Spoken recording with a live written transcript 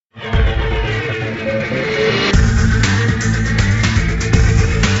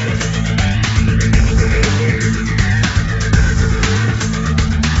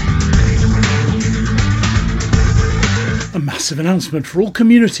massive announcement for all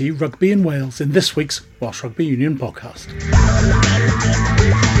community rugby in Wales in this week's Welsh Rugby Union Podcast.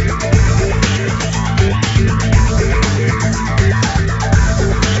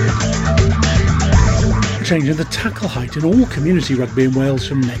 Changing the tackle height in all community rugby in Wales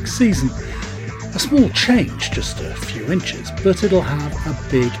from next season. A small change, just a few inches, but it'll have a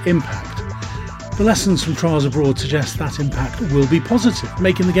big impact. The lessons from trials abroad suggest that impact will be positive,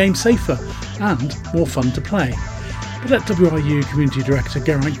 making the game safer and more fun to play. But let WRU Community Director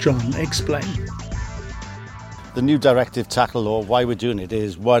Geraint John explain. The new directive tackle law, why we're doing it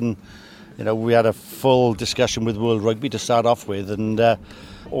is one, we had a full discussion with World Rugby to start off with, and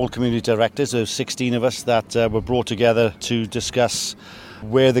all community directors, there's 16 of us that were brought together to discuss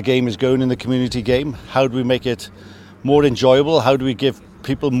where the game is going in the community game. How do we make it more enjoyable? How do we give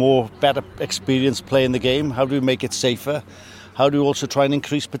people better experience playing the game? How do we make it safer? How do we also try and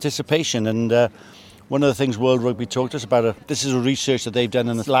increase participation? And one of the things World Rugby talked to us about, this is a research that they've done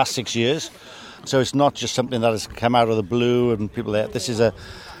in the last 6 years. So it's not just something that has come out of the blue and people there. This is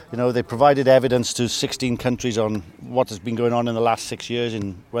they provided evidence to 16 countries on what has been going on in the last 6 years,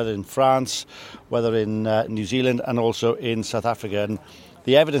 whether in France, whether in New Zealand and also in South Africa. And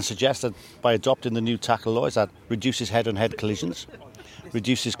the evidence suggests that by adopting the new tackle laws, that reduces head-on-head collisions,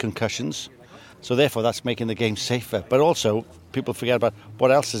 reduces concussions. So therefore that's making the game safer. But also people forget about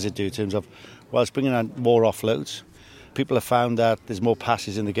what else does it do in terms of, it's bringing on more offloads. People have found that there's more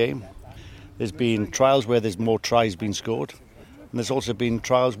passes in the game. There's been trials where there's more tries being scored. And there's also been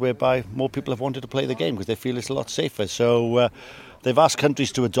trials whereby more people have wanted to play the game because they feel it's a lot safer. So they've asked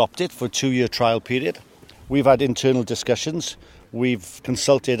countries to adopt it for a 2-year trial period. We've had internal discussions. We've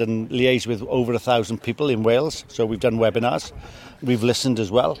consulted and liaised with over 1,000 people in Wales. So we've done webinars. We've listened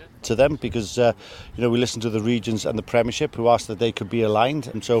as well to them because, we listened to the regions and the Premiership who asked that they could be aligned.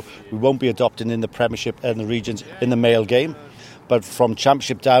 And so we won't be adopting in the Premiership and the regions in the male game. But from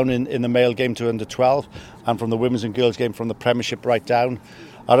Championship down in the male game to under 12 and from the women's and girls game from the Premiership right down,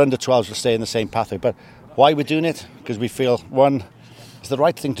 our under 12s will stay in the same pathway. But why we're doing it? Because we feel, one, it's the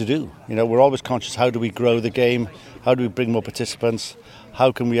right thing to do. We're always conscious, how do we grow the game? How do we bring more participants?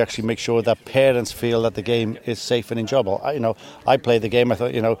 How can we actually make sure that parents feel that the game is safe and enjoyable? I play the game. I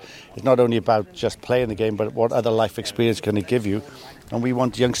thought, it's not only about just playing the game, but what other life experience can it give you? And we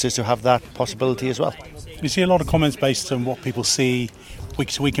want youngsters to have that possibility as well. You see a lot of comments based on what people see week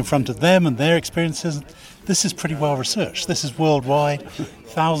to week in front of them and their experiences. This is pretty well researched. This is worldwide.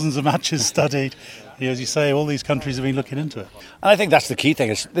 Thousands of matches studied. As you say, all these countries have been looking into it. And I think that's the key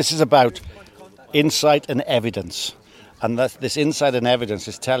thing. This is about insight and evidence. And this insight and evidence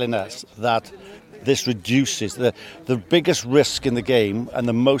is telling us that this reduces the biggest risk in the game, and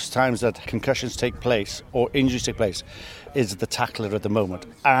the most times that concussions take place or injuries take place is the tackler at the moment.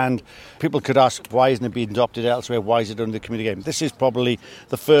 And people could ask, why isn't it being adopted elsewhere? Why is it under the community game? This is probably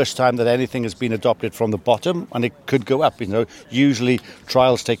the first time that anything has been adopted from the bottom, and it could go up. Usually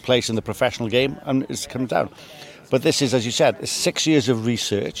trials take place in the professional game and it's come down. But this is, as you said, 6 years of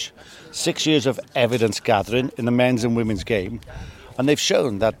research, 6 years of evidence gathering in the men's and women's game. And they've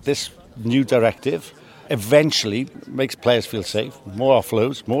shown that this new directive eventually makes players feel safe, more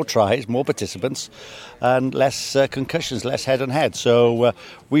offloads, more tries, more participants, and less concussions, less head-on-head. So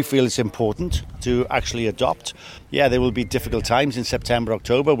we feel it's important to actually adopt. Yeah, there will be difficult times in September,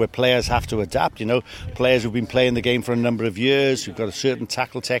 October where players have to adapt. Players who've been playing the game for a number of years, who've got a certain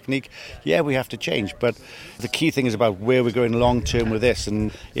tackle technique. Yeah, we have to change. But the key thing is about where we're going long-term with this.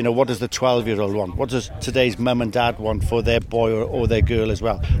 And, what does the 12-year-old want? What does today's mum and dad want for their boy or their girl as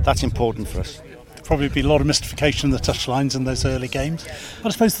well? That's important for us. Probably be a lot of mystification in the touchlines in those early games. But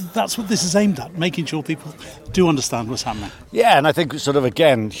I suppose that's what this is aimed at, making sure people do understand what's happening. Yeah, and I think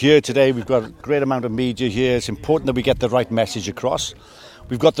again, here today we've got a great amount of media here. It's important that we get the right message across.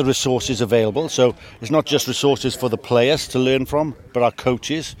 We've got the resources available, so it's not just resources for the players to learn from, but our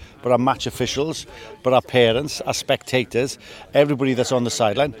coaches, but our match officials, but our parents, our spectators, everybody that's on the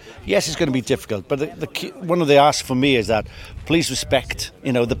sideline. Yes, it's going to be difficult, but the key, one of the asks for me is that please respect,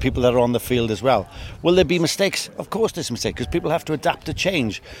 the people that are on the field as well. Will there be mistakes? Of course there's mistakes, because people have to adapt to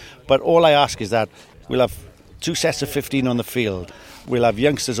change. But all I ask is that we'll have 2 sets of 15 on the field. We'll have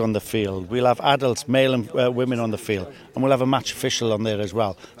youngsters on the field. We'll have adults, male and women on the field. And we'll have a match official on there as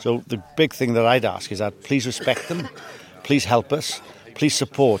well. So the big thing that I'd ask is that please respect them. Please help us. Please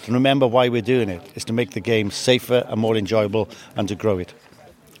support. And remember why we're doing it. It's to make the game safer and more enjoyable and to grow it.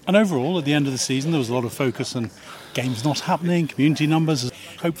 And overall, at the end of the season, there was a lot of focus on games not happening, community numbers.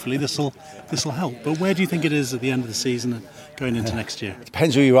 Hopefully this will help. But where do you think it is at the end of the season and going into next year? It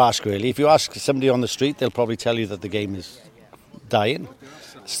depends who you ask, really. If you ask somebody on the street, they'll probably tell you that the game is dying.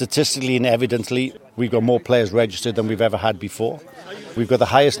 Statistically and evidently, We've got more players registered than we've ever had before. We've got the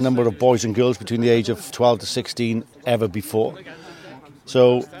highest number of boys and girls between the age of 12 to 16 ever before.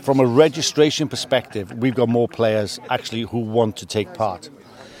 So from a registration perspective, we've got more players actually who want to take part.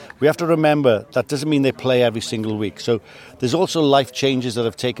 We have to remember that doesn't mean they play every single week. So there's also life changes that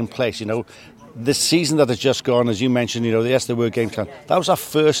have taken place. This season that has just gone, as you mentioned, yes, there were games. That was our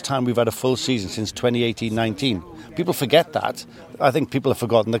first time we've had a full season since 2018-19. People forget that. I think people have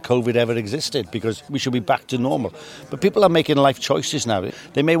forgotten that COVID ever existed because we should be back to normal. But people are making life choices now.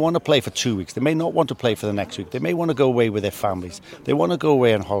 They may want to play for 2 weeks. They may not want to play for the next week. They may want to go away with their families. They want to go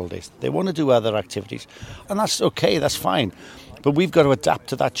away on holidays. They want to do other activities. And that's okay, that's fine. But we've got to adapt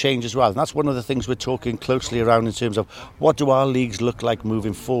to that change as well. And that's one of the things we're talking closely around in terms of what do our leagues look like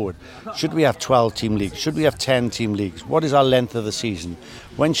moving forward? Should we have 12-team leagues? Should we have 10-team leagues? What is our length of the season?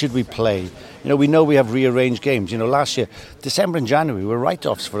 When should we play? We know we have rearranged games. Last year, December and January were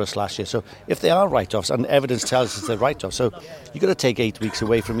write-offs for us last year. So if they are write-offs, and evidence tells us they're write-offs, so you've got to take 8 weeks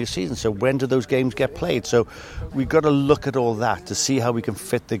away from your season. So when do those games get played? So we've got to look at all that to see how we can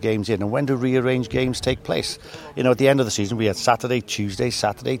fit the games in. And when do rearranged games take place? At the end of the season, we had Saturday, Tuesday.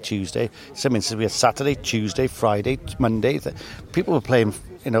 Some instances we had Saturday, Tuesday, Friday, Monday. People were playing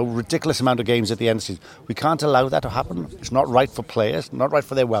ridiculous amount of games at the end of the season. We can't allow that to happen. It's not right for players, not right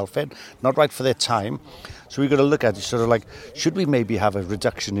for their welfare, not right for their time. So we've got to look at it sort of like, should we maybe have a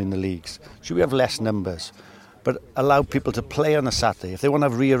reduction in the leagues? Should we have less numbers? But allow people to play on a Saturday. If they want to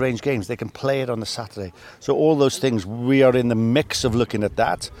have rearranged games, they can play it on the Saturday. So all those things, we are in the mix of looking at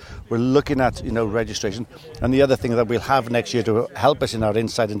that. We're looking at, registration. And the other thing that we'll have next year to help us in our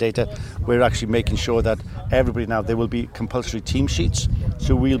insight and data, we're actually making sure that everybody now, there will be compulsory team sheets.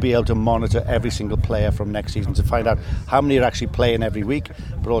 So we'll be able to monitor every single player from next season to find out how many are actually playing every week,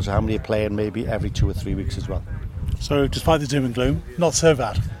 but also how many are playing maybe every 2 or 3 weeks as well. So despite the doom and gloom, not so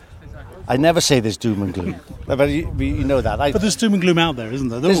bad. I never say there's doom and gloom. But you know that. But there's doom and gloom out there, isn't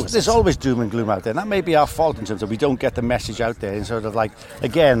there? There's always doom and gloom out there. And that may be our fault in terms of we don't get the message out there. And sort of like,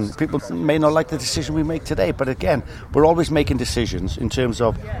 again, people may not like the decision we make today. But again, we're always making decisions in terms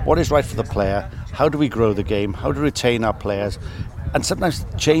of what is right for the player, how do we grow the game, how to retain our players. And sometimes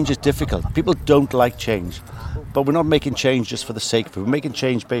change is difficult. People don't like change. But we're not making change just for the sake of it. We're making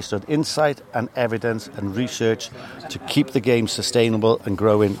change based on insight and evidence and research to keep the game sustainable and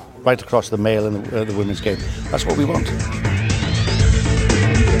growing right across the male and the women's game. That's what we want.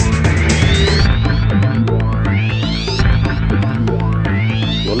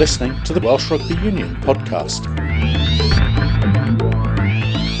 You're listening to the Welsh Rugby Union Podcast.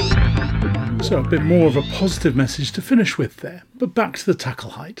 So a bit more of a positive message to finish with there. But back to the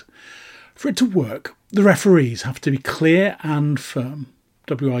tackle height. For it to work, the referees have to be clear and firm.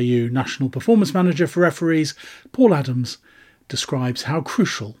 WRU National Performance Manager for Referees, Paul Adams, describes how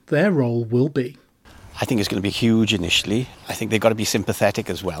crucial their role will be. I think it's going to be huge initially. I think they've got to be sympathetic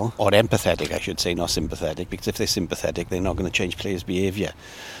as well, or empathetic I should say, not sympathetic, because if they're sympathetic they're not going to change players' behaviour.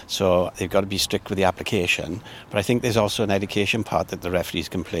 So they've got to be strict with the application. But I think there's also an education part that the referees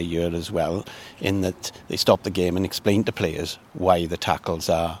can play here as well, in that they stop the game and explain to players why the tackles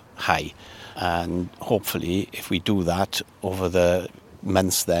are high. And hopefully if we do that over the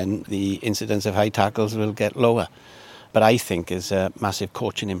months, then the incidence of high tackles will get lower. But I think there's a massive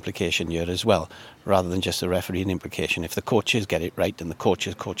coaching implication here as well, rather than just a refereeing implication. If the coaches get it right and the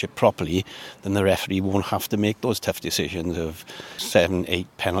coaches coach it properly, then the referee won't have to make those tough decisions of 7-8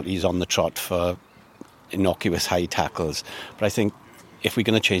 penalties on the trot for innocuous high tackles. But I think if we're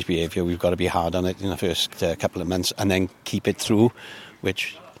going to change behaviour, we've got to be hard on it in the first couple of months and then keep it through,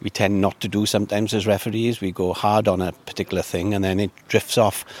 which we tend not to do sometimes as referees. We go hard on a particular thing and then it drifts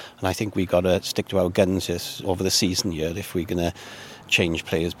off. And I think we've got to stick to our guns over the season here if we're going to change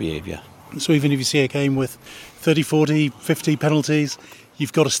players' behaviour. So even if you see a game with 30, 40, 50 penalties,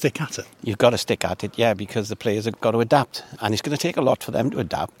 you've got to stick at it? You've got to stick at it, yeah, because the players have got to adapt. And it's going to take a lot for them to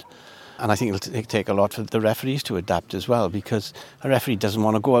adapt. And I think it'll take a lot for the referees to adapt as well, because a referee doesn't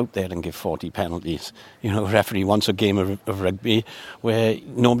want to go out there and give 40 penalties. You know, a referee wants a game of rugby where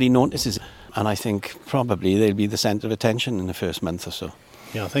nobody notices. And I think probably they'll be the centre of attention in the first month or so.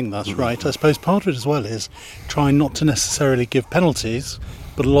 Yeah, I think that's right. I suppose part of it as well is trying not to necessarily give penalties,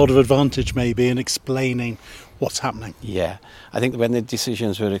 but a lot of advantage maybe in explaining what's happening. Yeah, I think when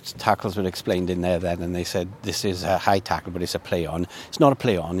the tackles were explained in there then, and they said this is a high tackle but it's a play on. It's not a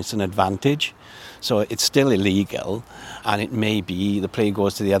play on, it's an advantage. So it's still illegal, and it may be the play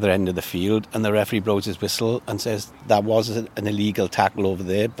goes to the other end of the field and the referee blows his whistle and says that was an illegal tackle over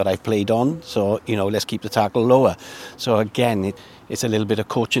there, but I played on, so let's keep the tackle lower. So again, it's a little bit of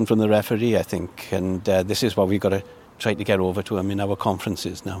coaching from the referee, I think, and this is what we've got to try to get over to him in our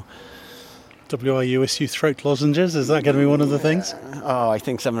conferences now. WRU issue throat lozenges? Is that going to be one of the things? I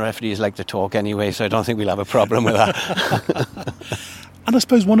think some referees like to talk anyway, so I don't think we'll have a problem with that. And I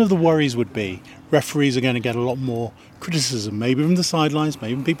suppose one of the worries would be referees are going to get a lot more criticism, maybe from the sidelines,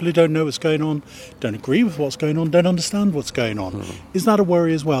 maybe from people who don't know what's going on, don't agree with what's going on, don't understand what's going on. Is that a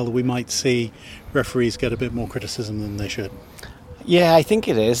worry as well, that we might see referees get a bit more criticism than they should? Yeah, I think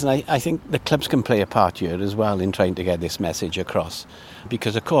it is, and I think the clubs can play a part here as well in trying to get this message across.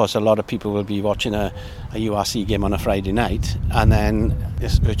 Because, of course, a lot of people will be watching a URC game on a Friday night, and then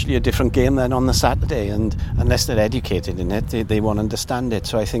it's virtually a different game then on the Saturday, and unless they're educated in it, they won't understand it.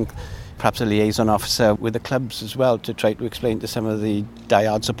 So I think perhaps a liaison officer with the clubs as well to try to explain to some of the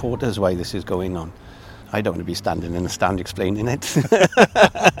diehard supporters why this is going on. I don't want to be standing in a stand explaining it.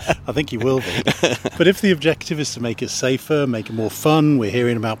 I think you will be. But if the objective is to make it safer, make it more fun, we're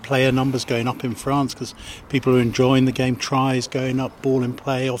hearing about player numbers going up in France because people are enjoying the game, tries going up, ball in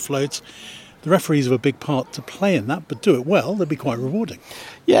play, offloads. The referees have a big part to play in that, but do it well, they'll be quite rewarding.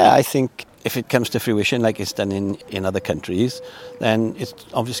 Yeah, I think if it comes to fruition like it's done in other countries, then it's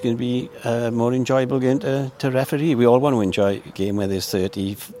obviously going to be a more enjoyable game to referee. We all want to enjoy a game where there's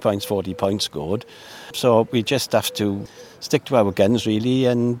 30 points, 40 points scored. So we just have to stick to our guns, really,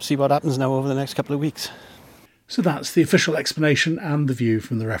 and see what happens now over the next couple of weeks. So that's the official explanation and the view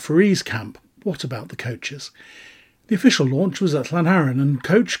from the referees' camp. What about the coaches? The official launch was at Llanharan, and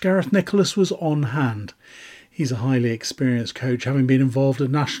coach Gareth Nicholas was on hand. He's a highly experienced coach, having been involved at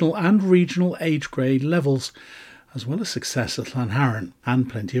national and regional age grade levels, as well as success at Llanharan and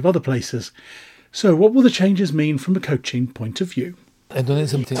plenty of other places. So what will the changes mean from a coaching point of view? I don't think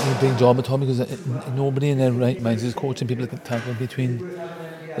it's a particularly big job at all, because nobody in their right minds is coaching people that can tackle between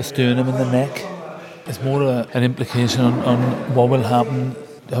the sternum and the neck. It's more an implication on what will happen,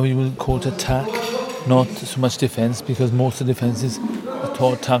 how you will coach attack, not so much defence, because most of the defence is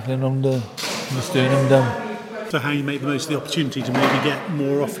taught tackling on the sternum down. So how you make the most of the opportunity to maybe get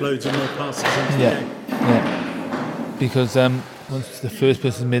more offloads and more passes into the game? Yeah. Because once the first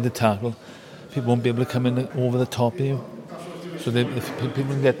person made the tackle, people won't be able to come in over the top of you. So if people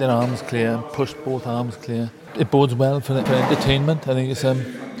can get their arms clear and push both arms clear, it bodes well for entertainment. I think it's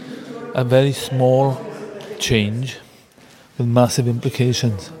a very small change with massive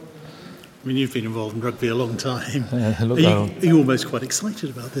implications. I mean, you've been involved in rugby a long time. Are you almost quite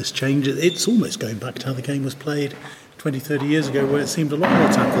excited about this change? It's almost going back to how the game was played 20, 30 years ago, where it seemed a lot more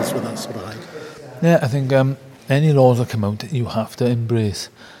tackles with that sort of height. Yeah, I think any laws that come out, you have to embrace.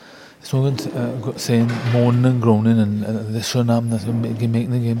 It's no good saying moaning and groaning and this shouldn't happen, that's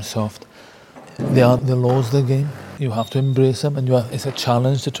making the game soft. They are the laws of the game. You have to embrace them, and it's a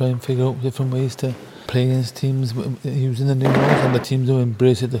challenge to try and figure out different ways to play against teams using the new laws, and the teams who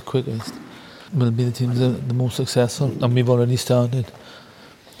embrace it the quickest will be the teams that are the most successful, and we've already started.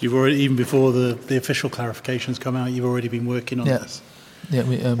 You've already, even before the official clarifications come out, you've already been working on this? Yeah,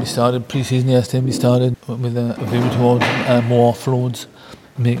 we started pre-season yesterday. We started with a view towards more offloads,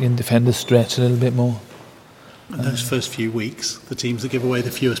 making defenders stretch a little bit more. And those first few weeks, the teams that give away the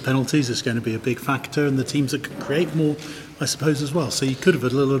fewest penalties is going to be a big factor, and the teams that can create more, I suppose, as well. So you could have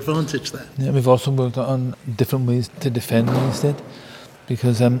had a little advantage there. Yeah, we've also worked on different ways to defend against it,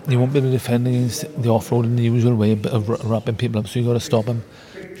 because you won't be able to defend against the offload in the usual way of wrapping people up, so you've got to stop them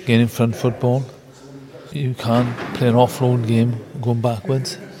getting front football. You can't play an offload game going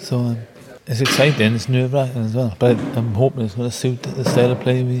backwards. So it's exciting, it's nerve-wracking as well, but I'm hoping it's going to suit the style of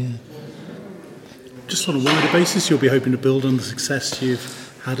play we... Just on a wider basis, you'll be hoping to build on the success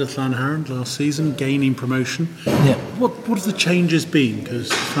you've had at Llanharan last season, gaining promotion. Yeah. What have the changes been? Because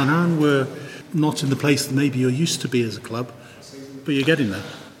Llanharan were not in the place that maybe you're used to be as a club, but you're getting there.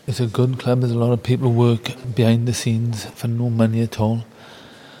 It's a good club. There's a lot of people who work behind the scenes for no money at all.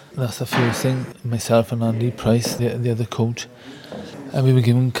 That's the first thing. Myself and Andy Price, the other coach, and we were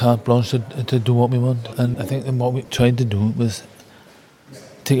given carte blanche to do what we want. And I think what we tried to do was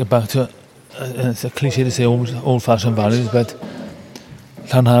take it back to, it's a cliche to say old-fashioned values, but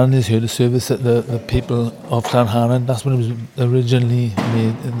Llanharan is here to service the people of Llanharan. That's when it was originally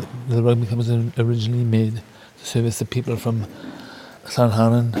made. The rugby club was originally made to service the people from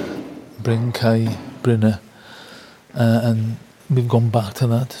Llanharan, Bryn, Kai, Brynner, and we've gone back to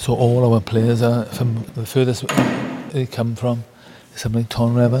that. So all our players are from the furthest they come from. Something like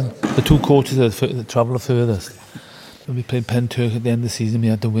Tonrevan. The two coaches that travel the furthest. When we played Penturk at the end of the season, we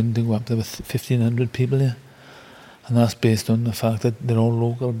had the wind to go up. There were 1,500 people here, and that's based on the fact that they're all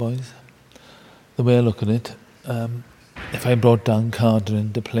local boys. The way I look at it, if I brought Dan Carter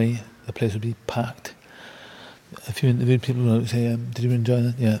in to play, the place would be packed. If you interviewed people who would say, did you enjoy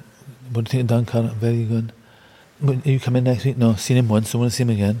that? Yeah. What do you think of Dan Carter? Very good. When you come in next week? No, seen him once, I want to see him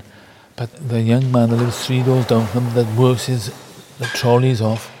again. But the young man that lives 3 doors down from him that works his trolleys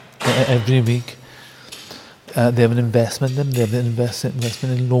off every week, they have an investment in them. They have an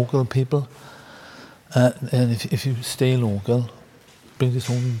investment in local people. And if you stay local, it brings its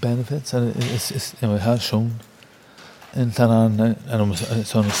own benefits. And it has shown in Llanharan, and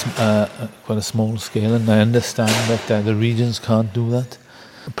it's on quite a small scale. And I understand that the regions can't do that.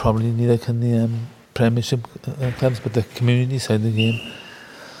 Probably neither can the Premiership clubs, but the community side of the game,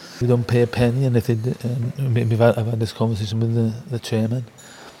 we don't pay a penny. And if they I've had this conversation with the chairman.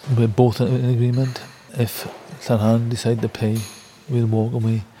 We're both in agreement. If Llanharan decide to pay, we'll walk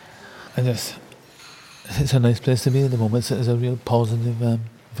away. And it's a nice place to be at the moment. It's a real positive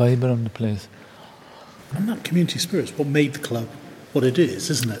vibe around the place. And that community spirit's what made the club what it is,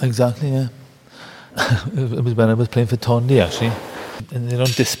 isn't it? Exactly, yeah. It was when I was playing for Tondy, actually. And they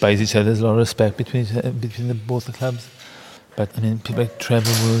don't despise each other. There's a lot of respect between both the clubs. But I mean, people like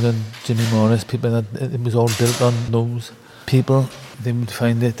Trevor Wood and Jimmy Morris, people that it was all built on those people. They would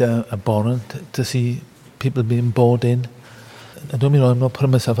find it abhorrent to see people being bought in. I don't mean I'm not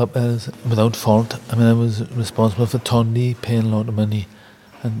putting myself up as without fault. I mean, I was responsible for Tondy paying a lot of money,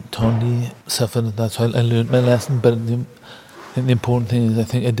 and Tondy suffered. That's why I learned my lesson. But the important thing is, I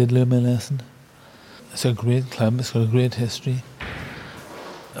think I did learn my lesson. It's a great club. It's got a great history.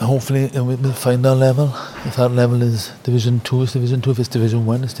 Hopefully we'll find our level. If that level is Division 2, it's Division 2. If it's Division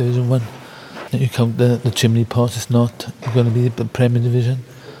 1, it's Division 1. You count the chimney pots, it's not going to be the Premier Division.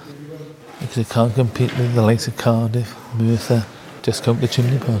 Because it can't compete with the likes of Cardiff, Merthyr, just count the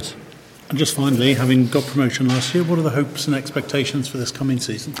chimney pots. And just finally, having got promotion last year, what are the hopes and expectations for this coming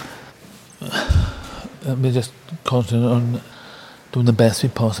season? We're just concentrating on doing the best we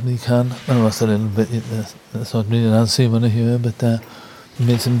possibly can. I know that's a little bit, that's not really an answer you want to hear, but we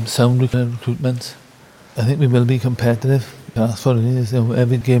made some sound recruitments. I think we will be competitive. That's what it is.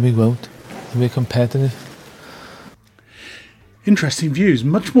 Every game we go out, we're competitive. Interesting views.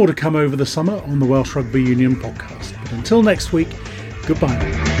 Much more to come over the summer on the Welsh Rugby Union podcast. But until next week,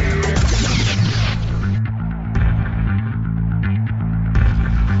 goodbye.